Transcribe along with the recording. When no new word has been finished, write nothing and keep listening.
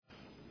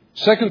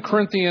2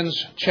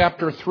 Corinthians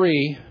chapter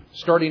 3,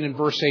 starting in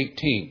verse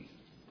 18.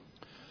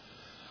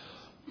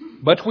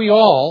 But we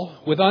all,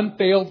 with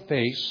unveiled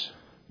face,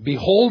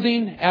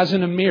 beholding as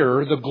in a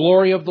mirror the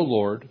glory of the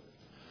Lord,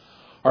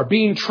 are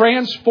being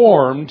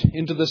transformed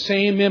into the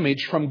same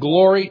image from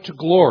glory to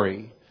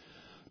glory,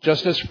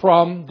 just as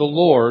from the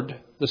Lord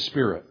the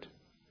Spirit.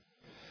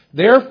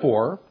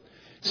 Therefore,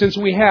 since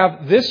we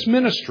have this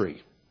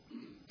ministry,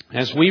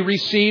 as we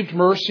received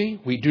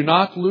mercy, we do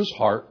not lose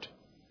heart,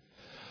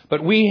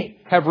 but we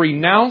have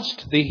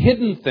renounced the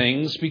hidden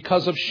things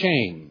because of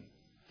shame,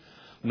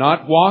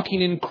 not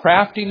walking in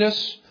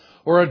craftiness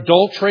or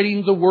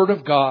adulterating the word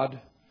of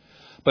God,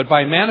 but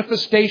by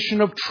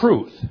manifestation of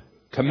truth,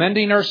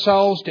 commending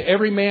ourselves to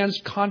every man's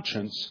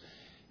conscience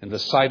in the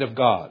sight of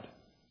God.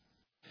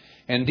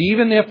 And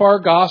even if our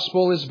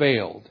gospel is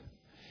veiled,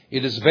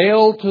 it is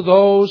veiled to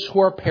those who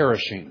are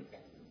perishing,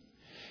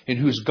 in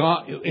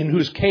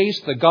whose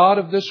case the God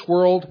of this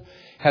world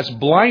has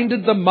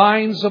blinded the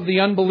minds of the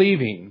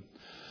unbelieving,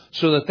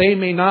 so that they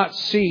may not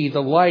see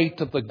the light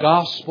of the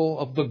gospel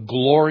of the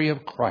glory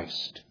of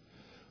Christ,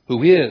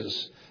 who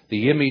is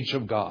the image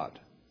of God.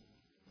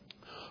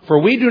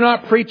 For we do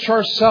not preach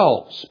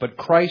ourselves, but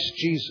Christ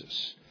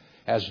Jesus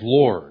as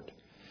Lord,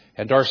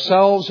 and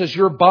ourselves as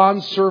your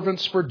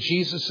bondservants for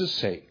Jesus'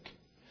 sake.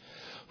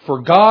 For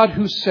God,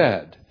 who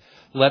said,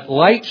 "Let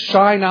light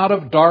shine out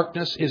of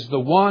darkness," is the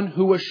one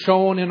who has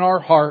shown in our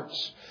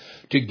hearts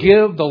to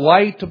give the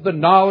light of the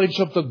knowledge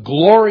of the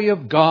glory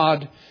of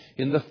God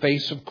in the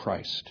face of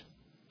Christ.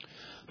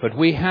 But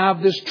we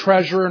have this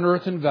treasure in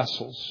earthen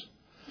vessels,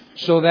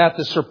 so that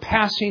the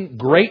surpassing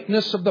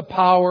greatness of the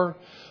power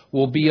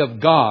will be of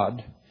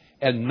God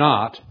and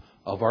not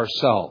of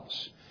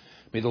ourselves.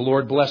 May the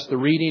Lord bless the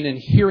reading and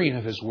hearing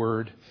of His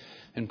word,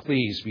 and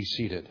please be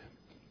seated.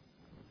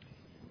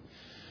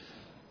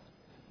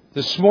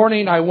 This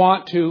morning I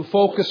want to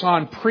focus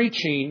on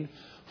preaching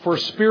for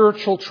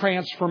spiritual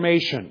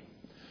transformation.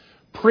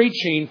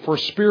 Preaching for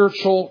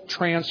spiritual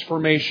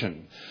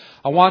transformation.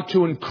 I want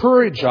to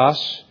encourage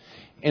us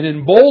and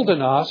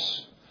embolden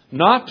us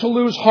not to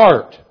lose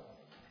heart,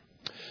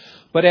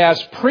 but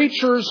as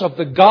preachers of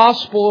the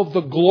gospel of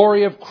the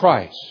glory of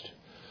Christ,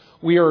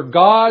 we are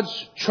God's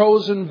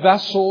chosen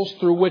vessels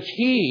through which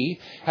He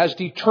has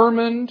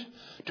determined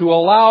to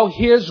allow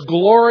His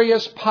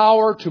glorious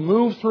power to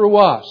move through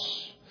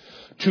us,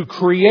 to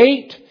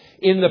create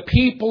in the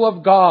people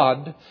of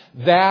God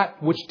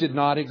that which did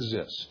not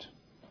exist.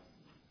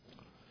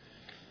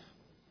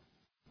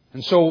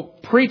 And so,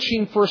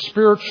 preaching for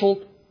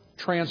spiritual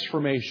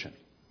transformation.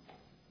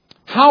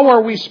 How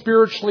are we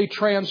spiritually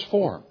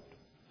transformed?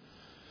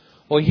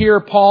 Well, here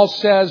Paul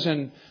says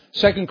in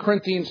 2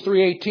 Corinthians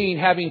 3:18,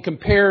 having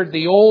compared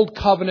the old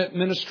covenant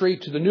ministry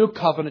to the new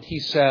covenant, he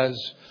says,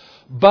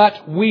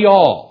 "But we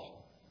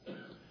all,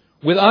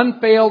 with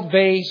unveiled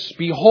face,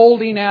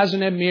 beholding as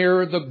in a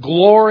mirror the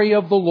glory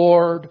of the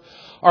Lord,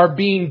 are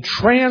being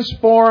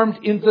transformed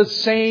into the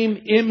same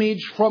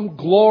image from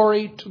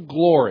glory to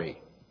glory,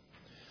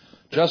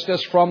 just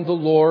as from the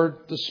Lord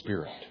the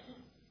Spirit."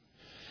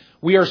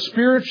 We are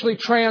spiritually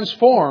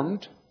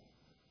transformed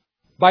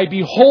by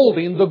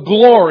beholding the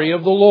glory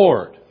of the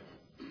Lord.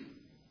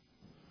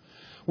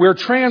 We're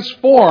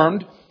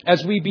transformed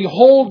as we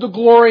behold the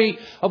glory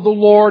of the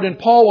Lord, and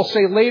Paul will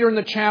say later in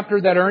the chapter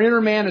that our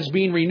inner man is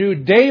being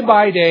renewed day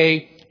by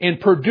day and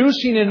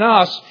producing in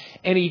us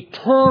an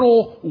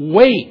eternal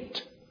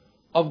weight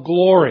of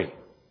glory.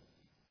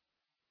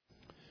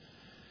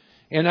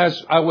 And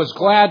as I was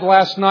glad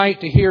last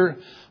night to hear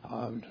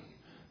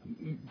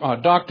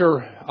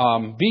Dr.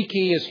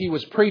 Beakey, as he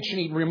was preaching,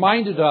 he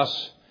reminded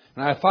us,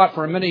 and I thought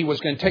for a minute he was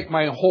going to take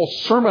my whole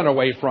sermon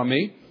away from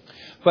me,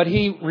 but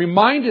he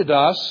reminded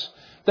us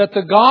that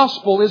the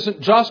gospel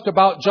isn't just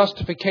about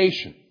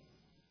justification.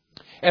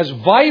 As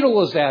vital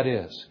as that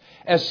is,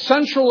 as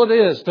central it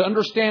is to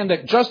understand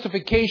that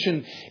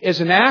justification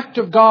is an act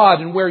of God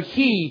and where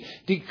He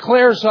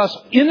declares us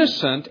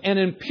innocent and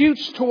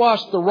imputes to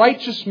us the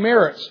righteous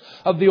merits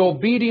of the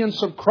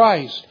obedience of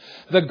Christ,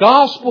 the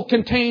gospel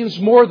contains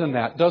more than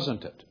that,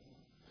 doesn't it?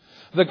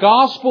 The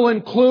gospel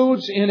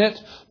includes in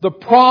it the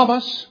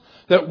promise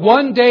that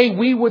one day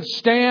we would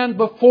stand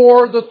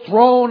before the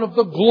throne of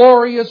the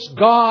glorious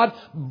God,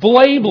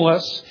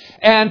 blameless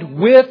and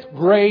with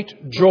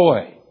great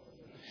joy.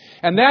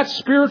 And that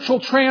spiritual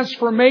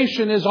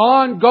transformation is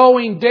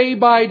ongoing day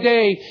by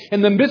day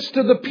in the midst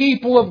of the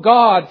people of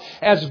God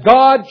as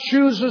God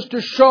chooses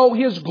to show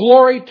His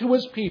glory to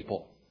His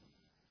people.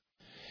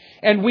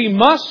 And we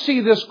must see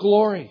this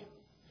glory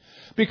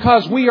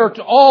because we are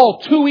all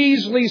too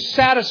easily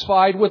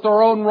satisfied with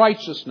our own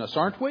righteousness,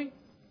 aren't we?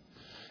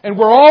 And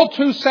we're all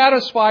too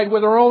satisfied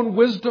with our own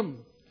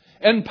wisdom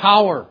and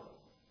power.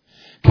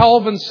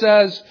 Calvin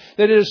says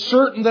that it is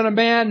certain that a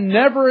man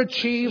never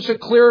achieves a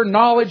clear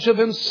knowledge of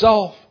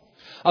himself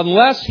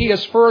unless he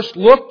has first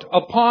looked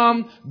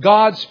upon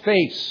God's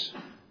face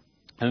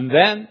and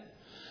then,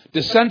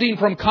 descending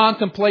from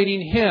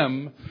contemplating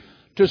Him,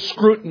 to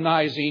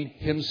scrutinizing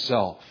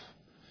himself.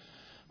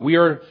 We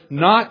are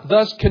not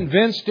thus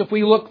convinced if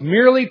we look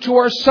merely to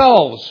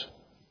ourselves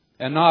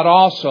and not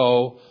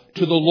also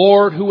to the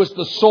Lord, who is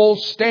the sole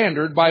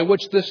standard by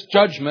which this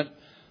judgment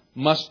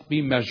must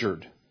be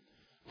measured.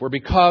 For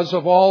because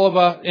of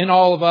in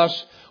all of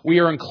us, we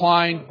are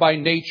inclined by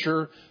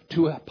nature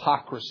to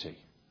hypocrisy.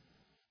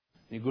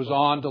 He goes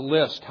on to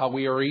list how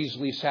we are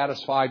easily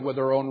satisfied with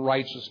our own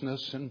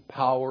righteousness and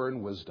power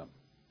and wisdom.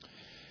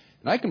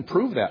 And I can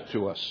prove that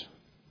to us.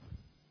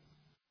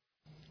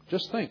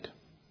 Just think.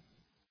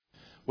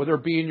 Whether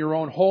it be in your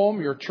own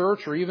home, your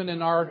church, or even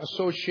in our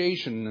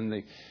association,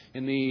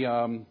 in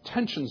the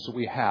tensions that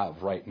we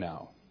have right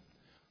now.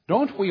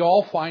 Don't we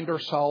all find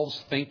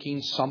ourselves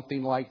thinking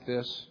something like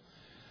this?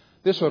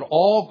 This would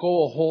all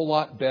go a whole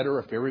lot better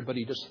if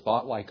everybody just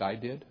thought like I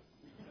did.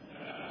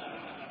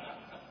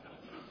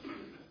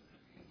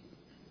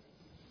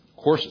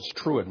 Of course, it's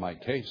true in my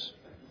case.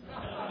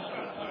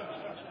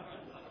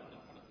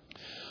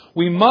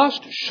 We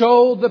must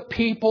show the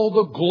people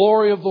the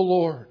glory of the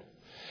Lord.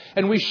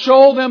 And we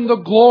show them the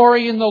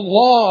glory in the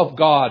law of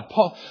God.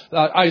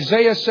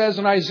 Isaiah says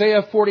in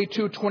Isaiah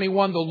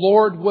 42:21, the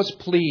Lord was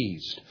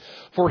pleased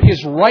for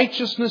His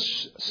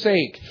righteousness'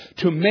 sake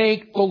to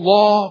make the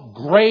law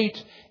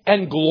great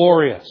and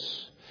glorious.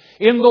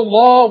 In the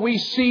law we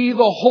see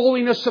the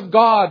holiness of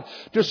God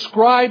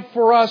described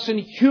for us in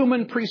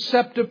human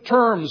preceptive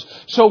terms,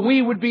 so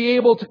we would be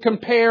able to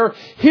compare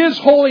His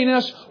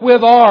holiness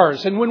with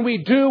ours. And when we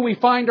do, we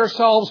find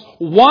ourselves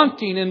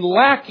wanting and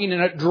lacking,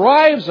 and it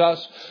drives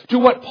us to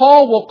what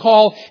Paul will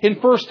call in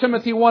 1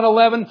 Timothy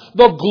 1:11,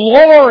 the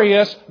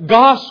glorious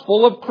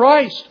gospel of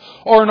Christ.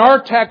 Or in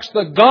our text,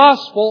 the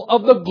gospel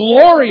of the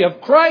glory of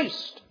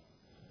Christ.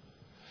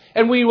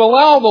 And we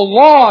allow the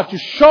law to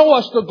show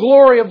us the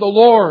glory of the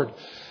Lord.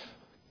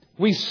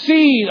 We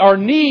see our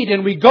need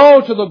and we go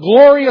to the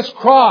glorious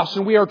cross,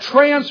 and we are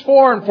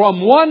transformed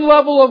from one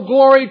level of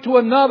glory to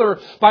another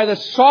by the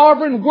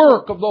sovereign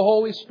work of the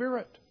Holy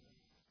Spirit.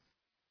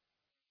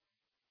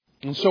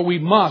 And so we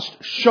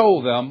must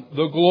show them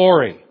the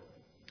glory.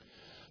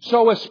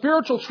 So a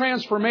spiritual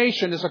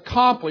transformation is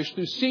accomplished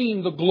through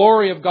seeing the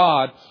glory of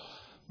God.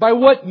 By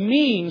what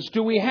means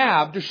do we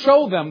have to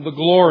show them the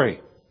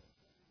glory?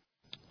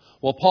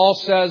 Well, Paul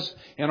says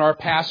in our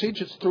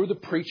passage, it's through the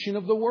preaching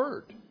of the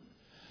Word.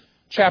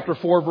 Chapter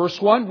 4,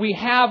 verse 1, we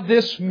have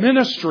this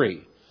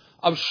ministry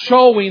of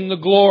showing the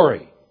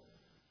glory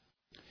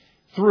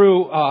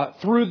through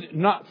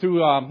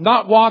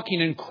not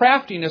walking in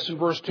craftiness in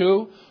verse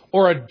 2,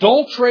 or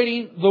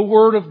adulterating the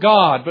Word of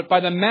God, but by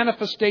the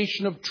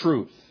manifestation of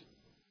truth.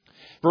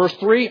 Verse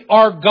 3,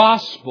 our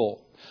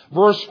gospel.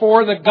 Verse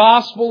 4, the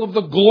gospel of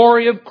the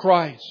glory of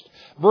Christ.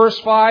 Verse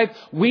 5,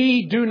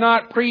 we do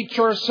not preach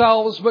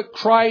ourselves, but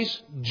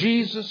Christ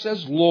Jesus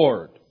as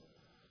Lord.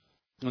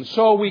 And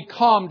so we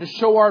come to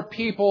show our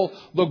people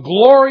the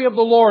glory of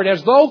the Lord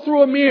as though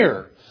through a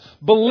mirror,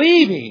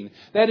 believing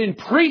that in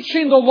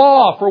preaching the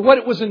law for what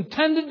it was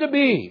intended to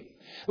be,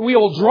 we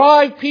will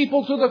drive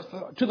people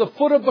to the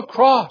foot of the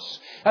cross.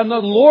 And the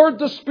Lord,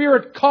 the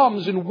Spirit,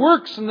 comes and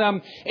works in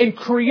them and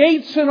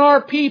creates in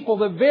our people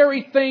the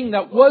very thing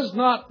that was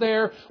not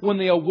there when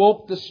they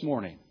awoke this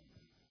morning.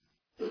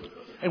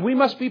 And we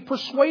must be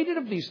persuaded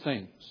of these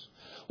things.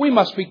 We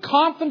must be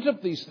confident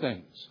of these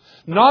things.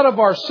 Not of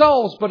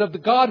ourselves, but of the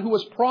God who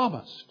has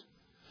promised.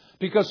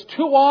 Because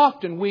too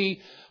often we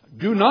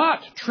do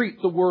not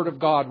treat the Word of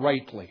God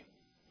rightly.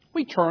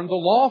 We turn the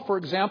law, for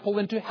example,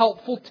 into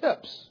helpful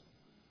tips.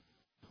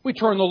 We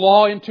turn the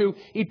law into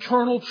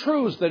eternal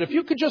truths that if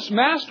you could just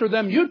master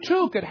them, you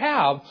too could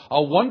have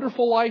a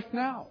wonderful life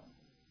now.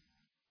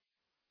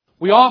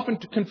 We often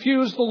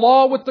confuse the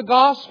law with the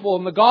gospel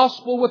and the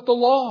gospel with the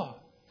law.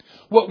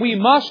 What we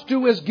must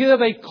do is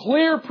give a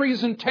clear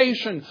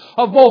presentation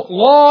of both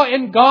law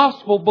and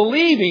gospel,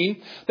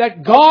 believing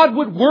that God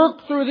would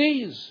work through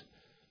these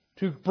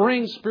to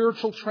bring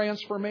spiritual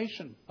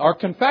transformation. Our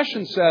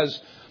confession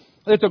says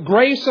that the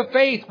grace of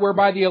faith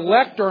whereby the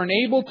elect are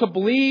enabled to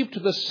believe to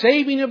the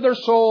saving of their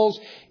souls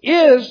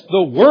is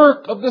the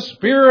work of the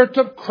Spirit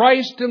of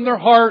Christ in their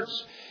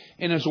hearts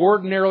and is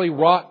ordinarily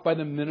wrought by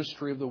the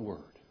ministry of the Word.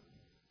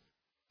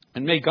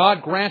 And may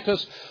God grant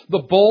us the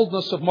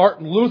boldness of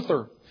Martin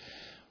Luther.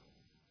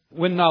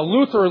 When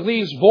Luther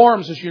leaves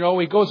Worms, as you know,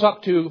 he goes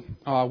up to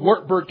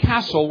Wartburg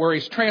Castle, where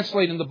he's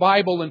translating the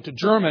Bible into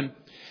German.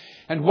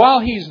 And while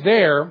he's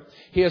there,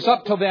 he is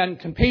up till then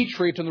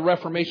compatriot in the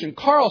Reformation.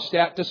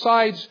 Karlstadt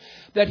decides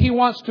that he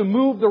wants to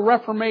move the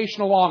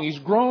Reformation along. He's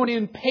grown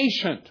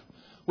impatient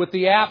with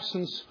the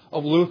absence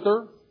of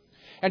Luther.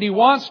 And he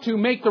wants to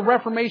make the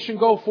Reformation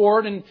go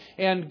forward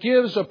and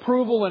gives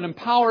approval and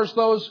empowers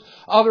those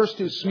others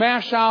to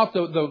smash out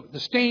the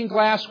stained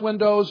glass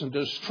windows and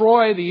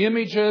destroy the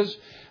images.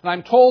 And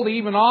I'm told he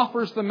even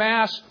offers the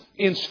Mass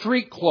in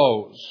street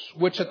clothes,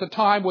 which at the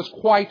time was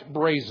quite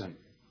brazen.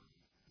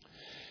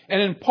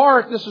 And in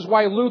part, this is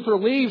why Luther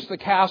leaves the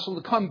castle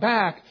to come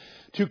back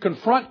to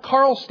confront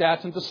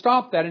Karlstadt and to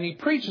stop that. And he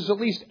preaches at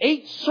least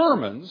 8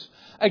 sermons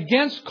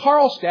against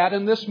Karlstadt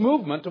in this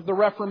movement of the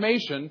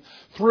Reformation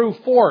through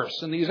force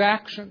and these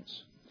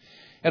actions.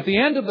 At the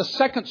end of the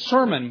second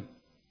sermon,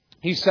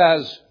 he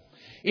says,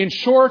 "In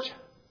short,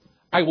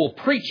 I will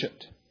preach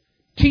it,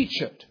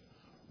 teach it,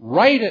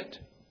 write it,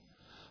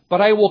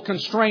 but I will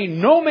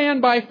constrain no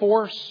man by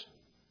force,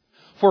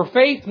 for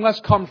faith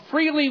must come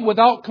freely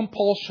without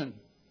compulsion.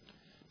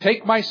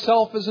 Take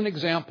myself as an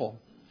example.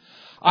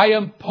 I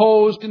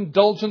imposed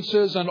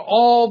indulgences on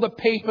all the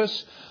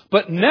papists,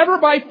 but never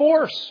by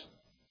force.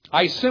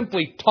 I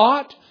simply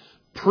taught,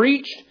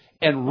 preached,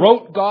 and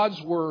wrote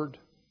God's word.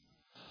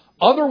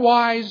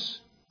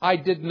 Otherwise, I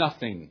did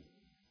nothing.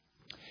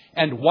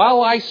 And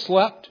while I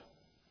slept,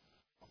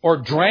 or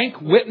drank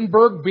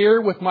Wittenberg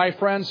beer with my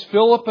friends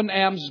Philip and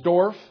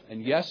Amsdorf,"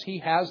 and yes, he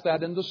has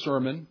that in the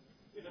sermon,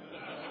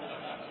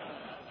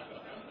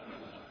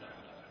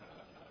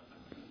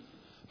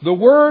 "the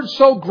word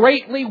so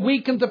greatly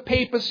weakened the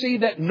papacy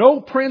that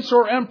no prince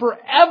or emperor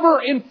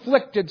ever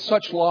inflicted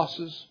such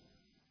losses.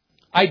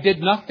 I did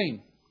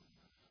nothing.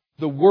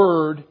 The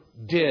word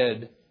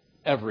did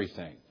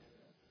everything."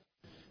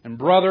 And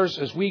brothers,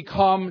 as we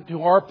come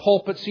to our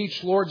pulpits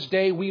each Lord's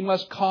Day, we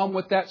must come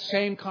with that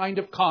same kind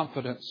of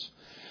confidence.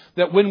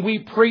 That when we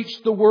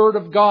preach the Word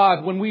of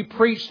God, when we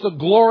preach the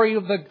glory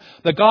of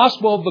the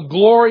gospel of the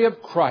glory of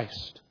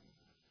Christ,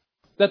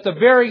 that the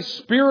very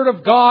Spirit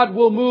of God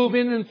will move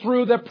in and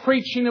through the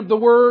preaching of the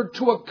Word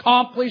to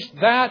accomplish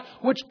that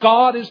which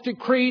God has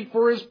decreed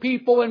for His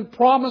people and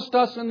promised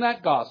us in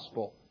that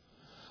gospel.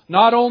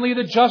 Not only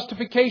the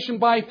justification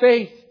by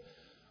faith,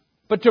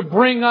 but to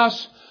bring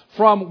us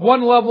from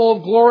one level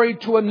of glory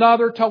to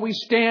another till we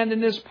stand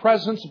in His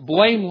presence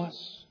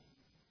blameless.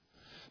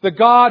 The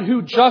God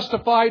who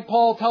justified,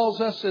 Paul tells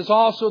us, is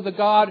also the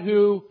God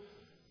who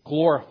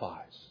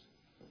glorifies.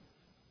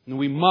 And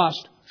we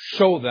must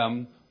show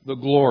them the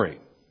glory.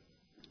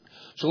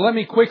 So let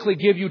me quickly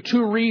give you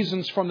 2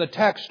 reasons from the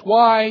text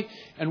why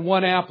and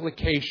 1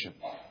 application.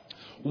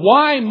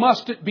 Why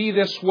must it be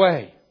this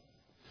way?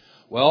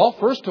 Well,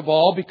 first of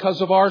all, because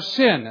of our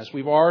sin, as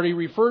we've already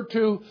referred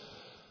to.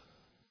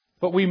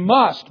 But we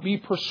must be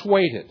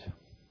persuaded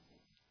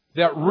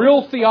that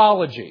real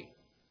theology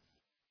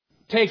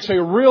takes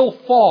a real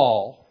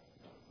fall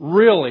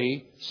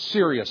really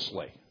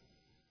seriously.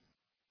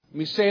 Let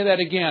me say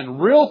that again.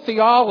 Real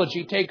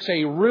theology takes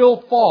a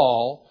real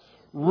fall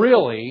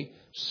really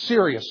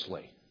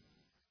seriously.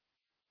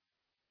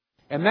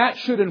 And that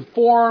should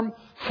inform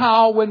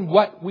how and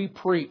what we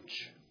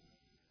preach.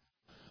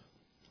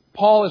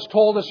 Paul has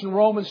told us in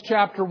Romans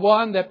chapter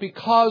 1 that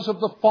because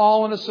of the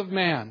fallenness of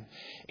man,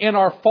 in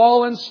our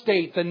fallen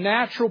state, the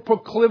natural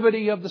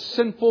proclivity of the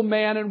sinful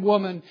man and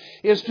woman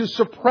is to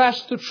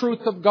suppress the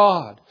truth of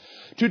God,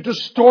 to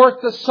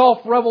distort the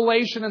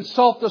self-revelation and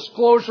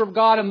self-disclosure of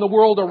God in the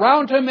world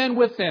around him and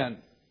within.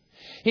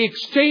 He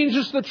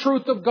exchanges the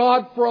truth of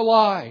God for a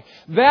lie.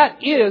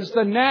 That is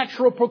the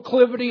natural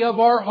proclivity of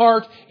our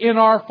heart in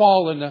our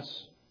fallenness.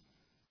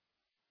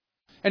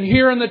 And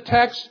here in the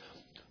text,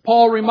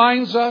 Paul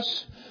reminds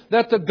us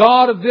that the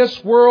God of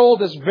this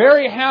world is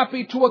very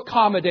happy to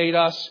accommodate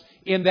us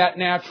in that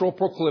natural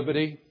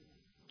proclivity.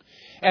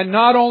 And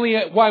not only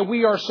while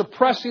we are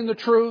suppressing the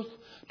truth,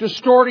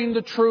 distorting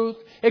the truth,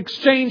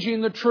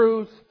 exchanging the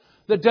truth,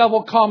 the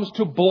devil comes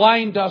to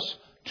blind us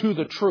to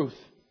the truth.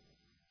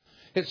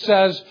 It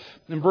says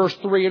in verse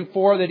 3 and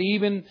 4 that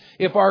even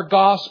if our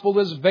gospel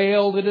is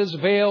veiled, it is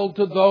veiled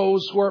to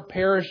those who are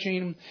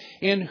perishing,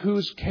 in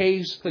whose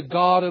case the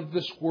God of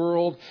this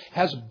world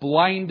has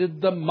blinded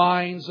the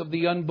minds of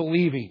the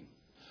unbelieving,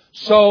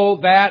 so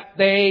that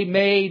they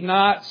may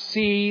not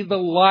see the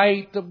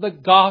light of the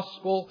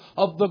gospel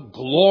of the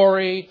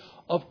glory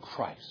of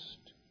Christ.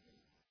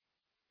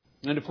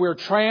 And if we're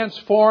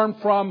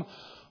transformed from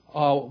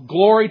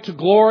glory to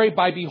glory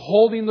by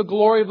beholding the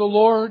glory of the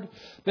Lord,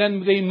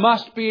 then they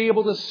must be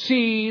able to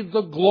see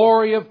the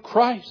glory of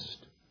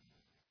Christ.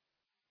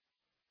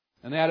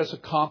 And that is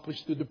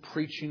accomplished through the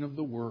preaching of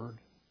the Word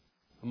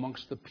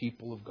amongst the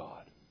people of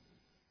God.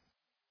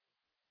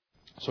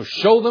 So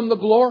show them the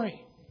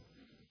glory.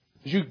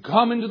 As you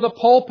come into the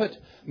pulpit,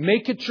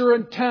 make it your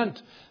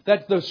intent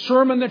that the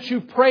sermon that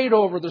you've prayed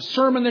over, the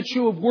sermon that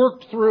you have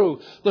worked through,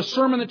 the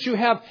sermon that you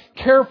have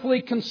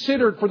carefully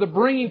considered for the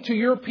bringing to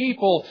your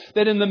people,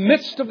 that in the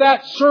midst of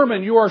that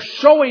sermon you are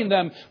showing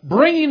them,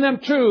 bringing them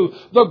to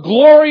the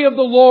glory of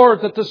the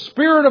Lord, that the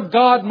Spirit of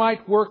God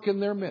might work in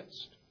their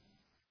midst.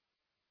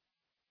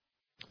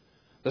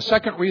 The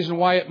second reason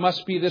why it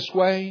must be this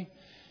way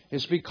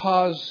is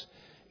because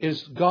it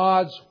is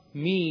God's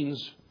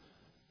means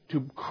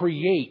to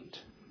create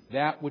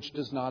that which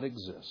does not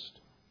exist.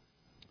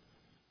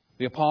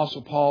 The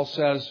Apostle Paul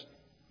says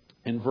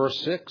in verse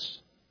 6,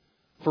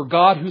 "For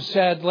God who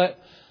said,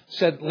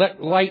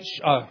 let light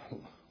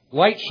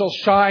shall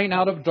shine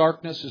out of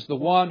darkness, is the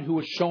one who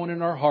has shone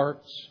in our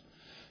hearts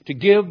to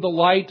give the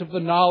light of the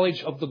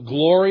knowledge of the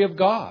glory of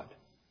God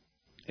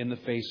in the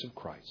face of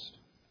Christ."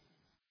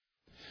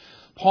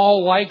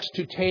 Paul likes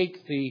to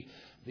take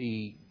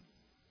the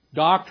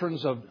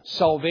doctrines of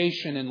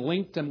salvation and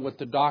link them with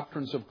the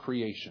doctrines of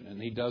creation,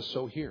 and he does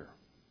so here.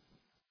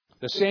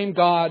 The same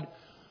God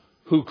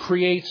who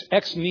creates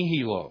ex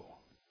nihilo,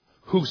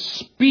 who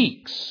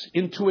speaks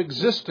into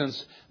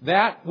existence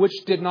that which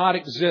did not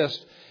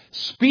exist,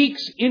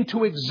 speaks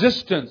into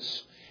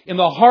existence in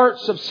the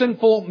hearts of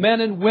sinful men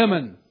and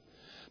women,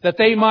 that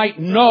they might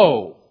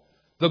know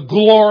the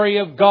glory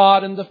of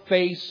God in the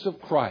face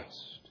of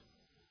Christ.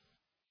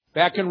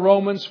 Back in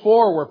Romans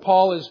 4, where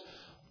Paul is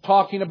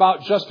talking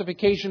about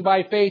justification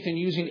by faith and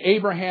using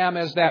Abraham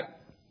as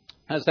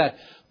that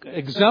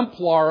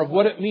exemplar of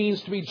what it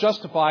means to be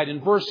justified.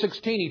 In verse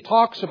 16, he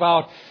talks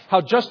about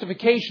how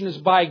justification is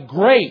by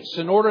grace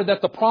in order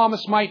that the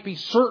promise might be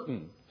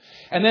certain.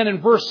 And then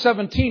in verse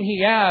 17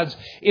 he adds,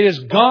 it is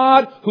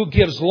God who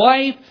gives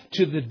life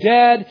to the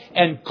dead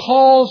and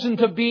calls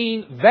into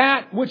being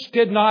that which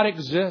did not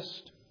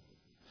exist.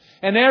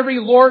 And every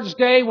Lord's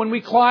Day when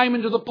we climb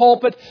into the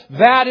pulpit,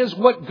 that is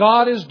what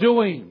God is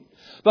doing.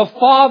 The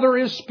Father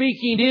is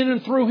speaking in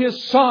and through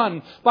His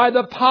Son by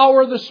the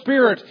power of the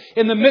Spirit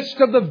in the midst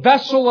of the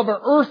vessel of an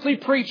earthly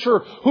preacher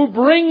who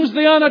brings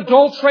the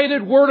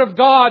unadulterated Word of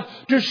God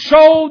to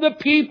show the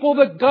people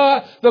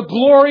the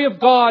glory of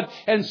God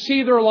and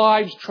see their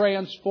lives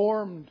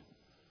transformed.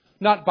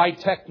 Not by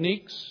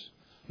techniques,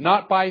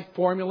 not by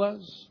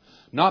formulas,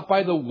 not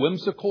by the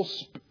whimsical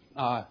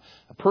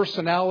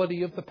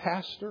personality of the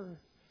pastor.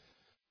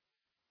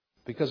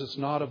 Because it's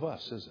not of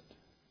us, is it?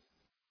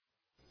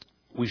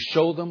 We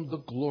show them the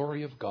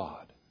glory of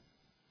God.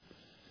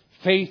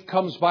 Faith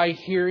comes by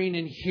hearing,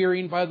 and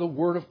hearing by the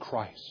word of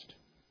Christ.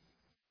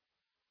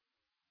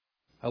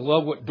 I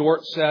love what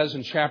Dort says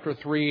in chapter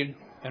 3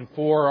 and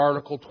 4,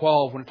 article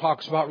 12, when it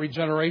talks about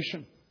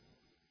regeneration.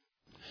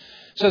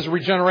 It says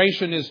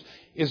regeneration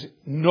is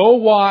no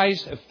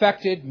wise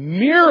affected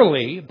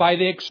merely by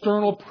the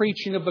external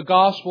preaching of the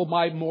gospel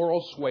by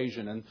moral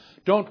suasion. And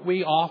don't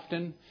we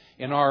often,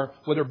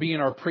 whether it be in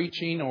our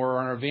preaching or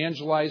our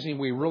evangelizing,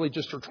 we really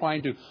just are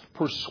trying to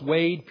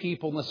persuade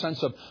people in the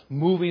sense of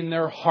moving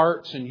their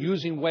hearts and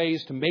using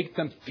ways to make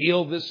them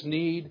feel this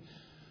need.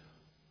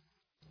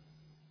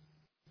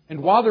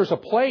 And while there's a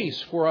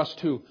place for us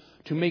to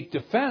make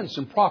defense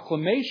and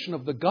proclamation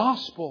of the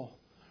gospel,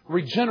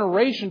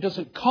 regeneration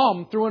doesn't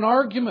come through an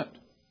argument.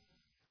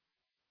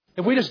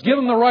 If we just give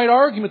them the right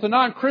argument, the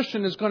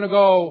non-Christian is going to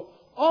go,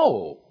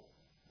 oh,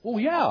 well,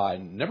 yeah, I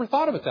never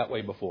thought of it that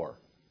way before.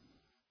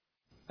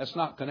 That's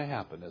not going to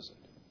happen, is it?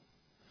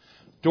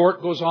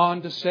 Dort goes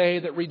on to say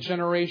that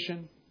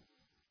regeneration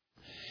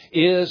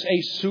is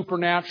a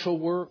supernatural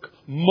work,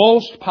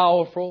 most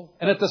powerful,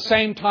 and at the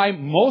same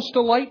time most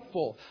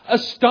delightful,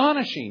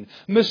 astonishing,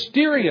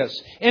 mysterious,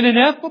 and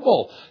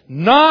ineffable,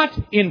 not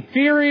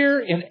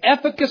inferior in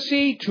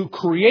efficacy to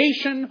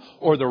creation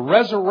or the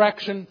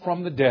resurrection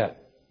from the dead.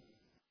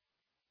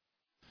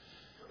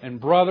 And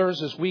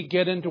brothers, as we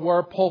get into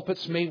our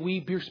pulpits, may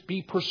we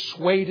be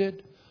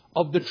persuaded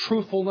of the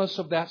truthfulness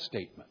of that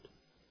statement.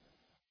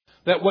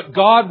 That what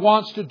God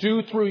wants to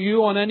do through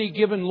you on any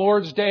given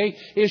Lord's Day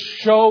is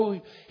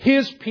show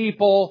His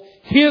people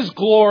His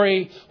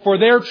glory for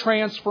their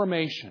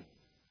transformation.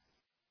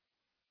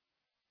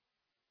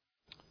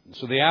 And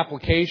so the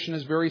application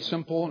is very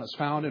simple, and it's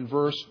found in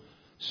verse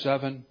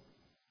 7.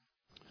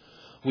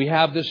 We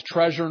have this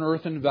treasure in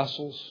earthen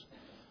vessels,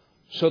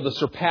 so the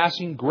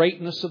surpassing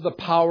greatness of the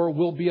power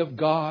will be of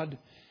God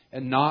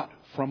and not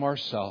from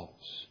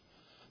ourselves.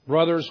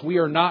 Brothers, we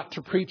are not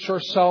to preach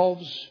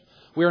ourselves.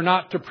 We are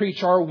not to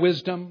preach our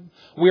wisdom.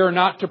 We are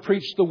not to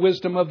preach the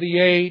wisdom of the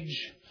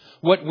age.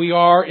 What we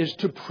are is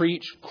to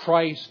preach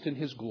Christ and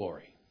His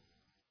glory.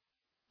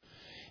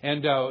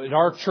 And at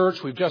our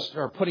church, we just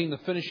are putting the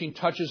finishing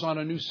touches on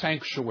a new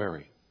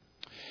sanctuary.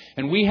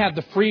 And we had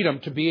the freedom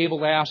to be able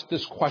to ask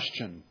this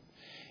question.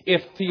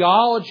 If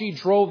theology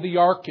drove the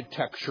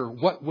architecture,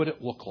 what would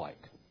it look like?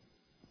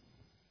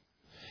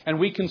 And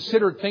we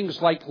considered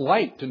things like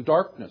light and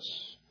darkness,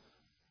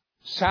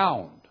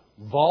 sound,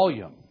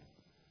 volume,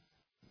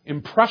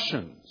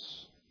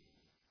 impressions.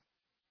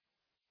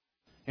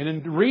 And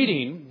in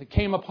reading, it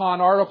came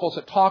upon articles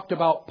that talked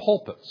about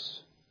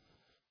pulpits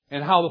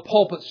and how the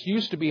pulpits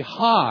used to be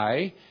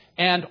high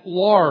and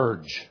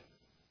large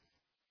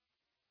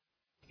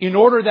in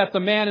order that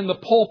the man in the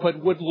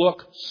pulpit would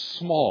look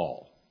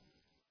small.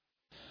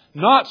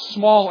 Not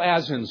small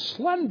as in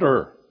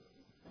slender,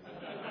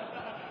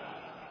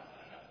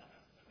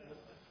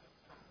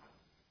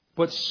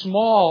 but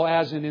small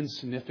as in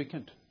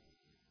insignificant.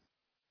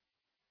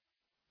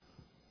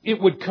 It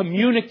would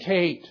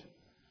communicate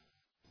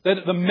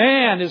that the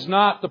man is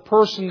not the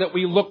person that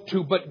we look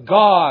to, but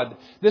God.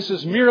 This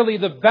is merely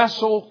the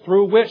vessel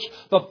through which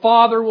the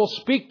Father will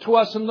speak to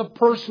us in the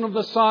person of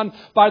the Son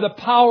by the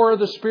power of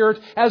the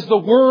Spirit as the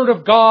Word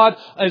of God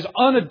is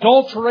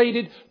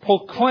unadulterated,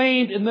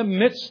 proclaimed in the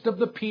midst of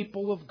the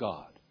people of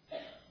God.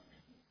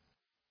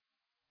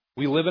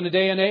 We live in a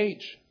day and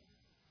age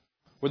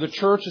where the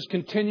church is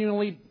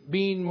continually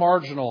being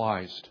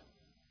marginalized,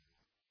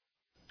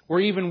 where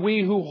even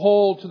we who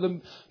hold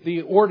to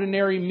the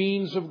ordinary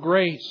means of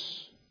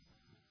grace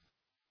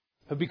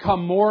have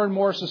become more and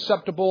more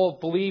susceptible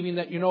of believing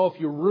that, if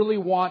you really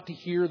want to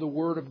hear the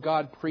Word of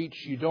God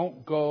preached, you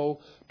don't go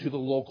to the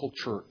local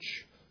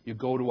church. You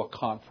go to a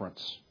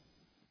conference.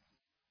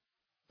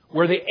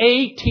 where the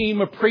A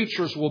team of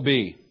preachers will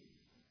be.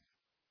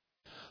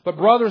 But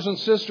brothers and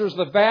sisters,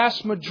 the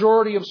vast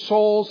majority of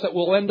souls that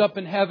will end up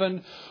in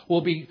heaven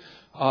will be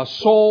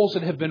souls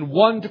that have been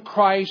won to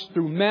Christ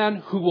through men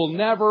who will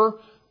never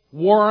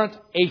warrant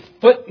a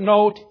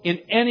footnote in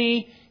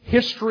any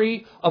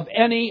history of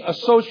any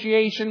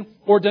association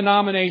or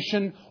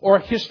denomination or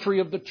history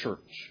of the church.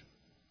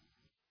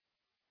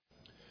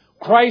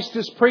 Christ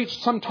is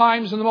preached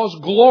sometimes in the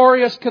most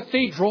glorious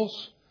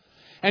cathedrals,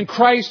 and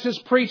Christ is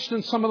preached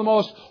in some of the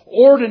most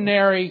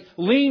ordinary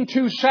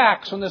lean-to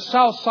shacks on the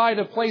south side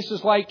of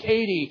places like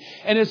Katy.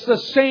 And it's the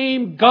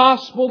same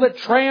gospel that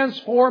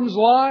transforms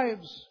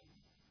lives.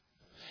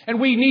 And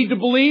we need to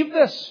believe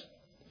this.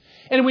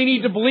 And we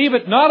need to believe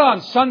it not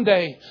on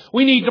Sunday.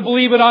 We need to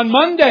believe it on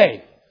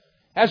Monday.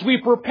 As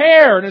we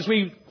prepare and as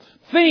we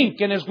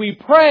think and as we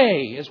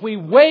pray, as we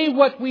weigh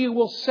what we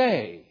will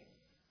say.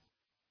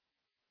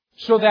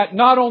 So that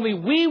not only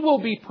we will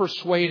be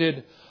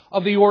persuaded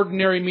of the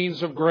ordinary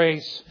means of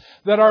grace,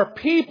 that our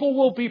people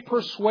will be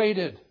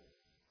persuaded.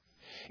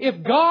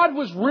 If God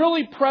was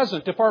really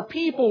present, if our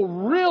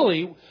people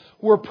really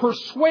were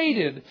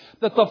persuaded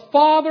that the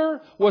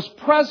Father was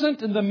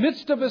present in the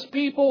midst of His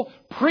people,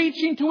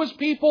 preaching to His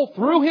people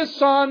through His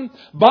Son,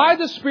 by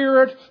the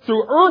Spirit,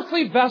 through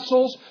earthly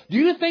vessels, do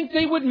you think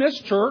they would miss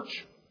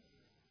church?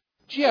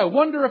 Gee, I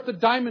wonder if the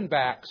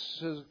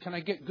Diamondbacks, can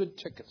I get good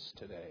tickets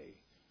today?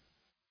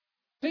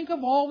 Think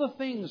of all the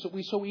things that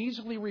we so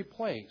easily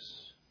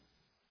replace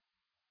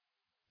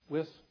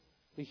with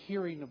the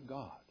hearing of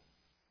God.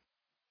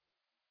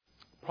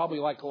 Probably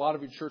like a lot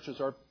of your churches,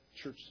 our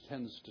church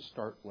tends to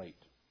start late.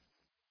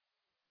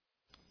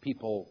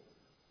 People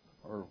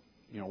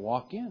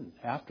walk in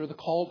after the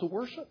call to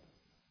worship.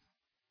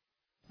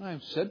 And I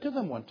said to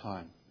them one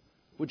time,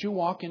 would you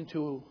walk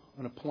into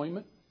an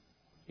appointment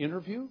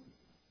interview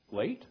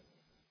late?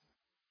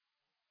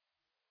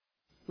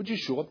 Would you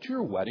show up to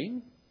your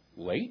wedding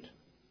late?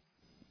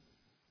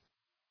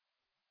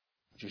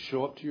 Would you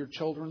show up to your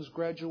children's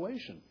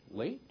graduation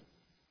late?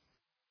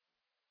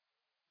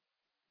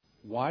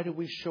 Why do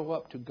we show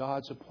up to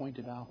God's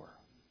appointed hour?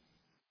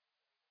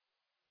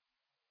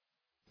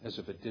 As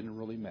if it didn't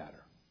really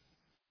matter.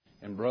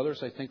 And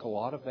brothers, I think a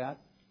lot of that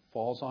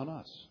falls on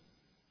us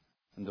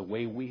and the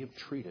way we have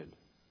treated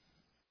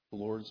the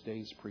Lord's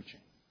Day's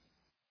preaching.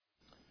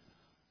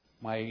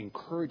 My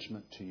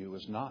encouragement to you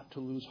is not to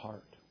lose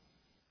heart.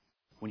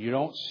 When you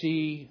don't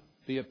see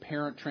the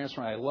apparent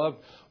transformation. I love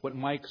what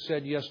Mike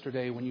said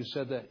yesterday when you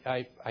said that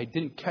I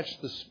didn't catch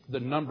the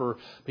number,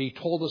 but he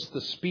told us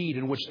the speed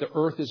in which the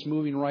earth is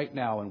moving right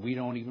now and we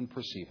don't even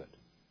perceive it.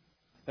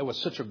 That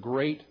was such a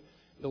great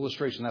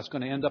illustration. That's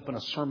going to end up in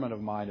a sermon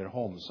of mine at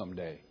home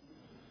someday.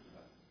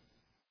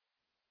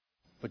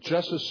 But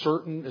just as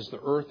certain as the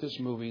earth is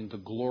moving, the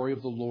glory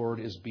of the Lord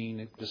is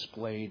being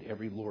displayed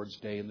every Lord's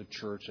Day in the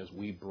church as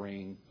we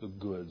bring the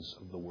goods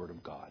of the Word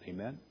of God.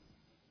 Amen?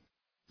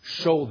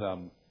 Show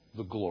them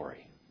the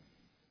glory.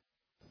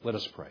 Let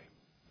us pray.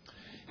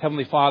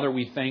 Heavenly Father,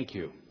 we thank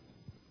you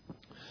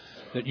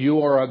that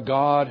you are a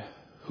God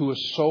who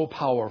is so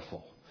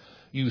powerful.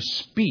 You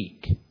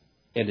speak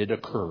and it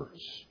occurs.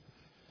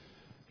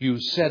 You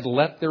said,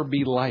 let there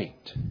be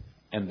light,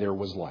 and there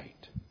was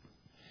light.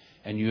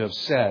 And you have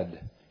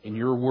said in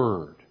your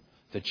word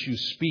that you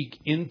speak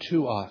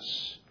into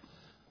us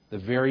the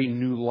very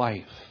new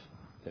life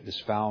that is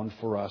found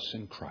for us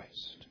in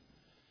Christ.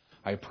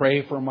 I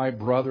pray for my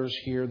brothers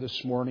here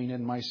this morning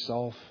and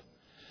myself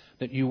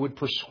that you would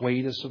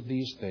persuade us of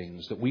these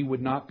things, that we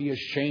would not be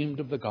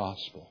ashamed of the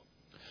gospel.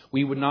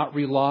 We would not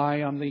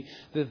rely on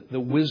the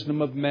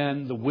wisdom of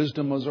men, the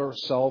wisdom of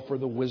ourselves, or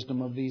the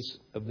wisdom of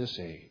this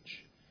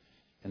age.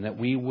 And that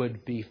we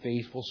would be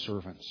faithful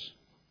servants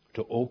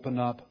to open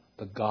up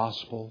the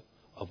gospel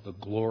of the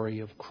glory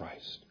of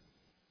Christ.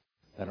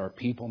 That our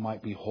people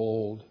might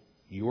behold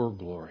your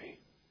glory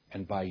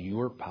and by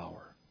your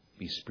power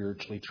be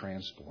spiritually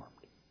transformed.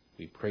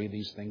 We pray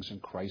these things in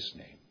Christ's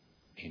name.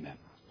 Amen.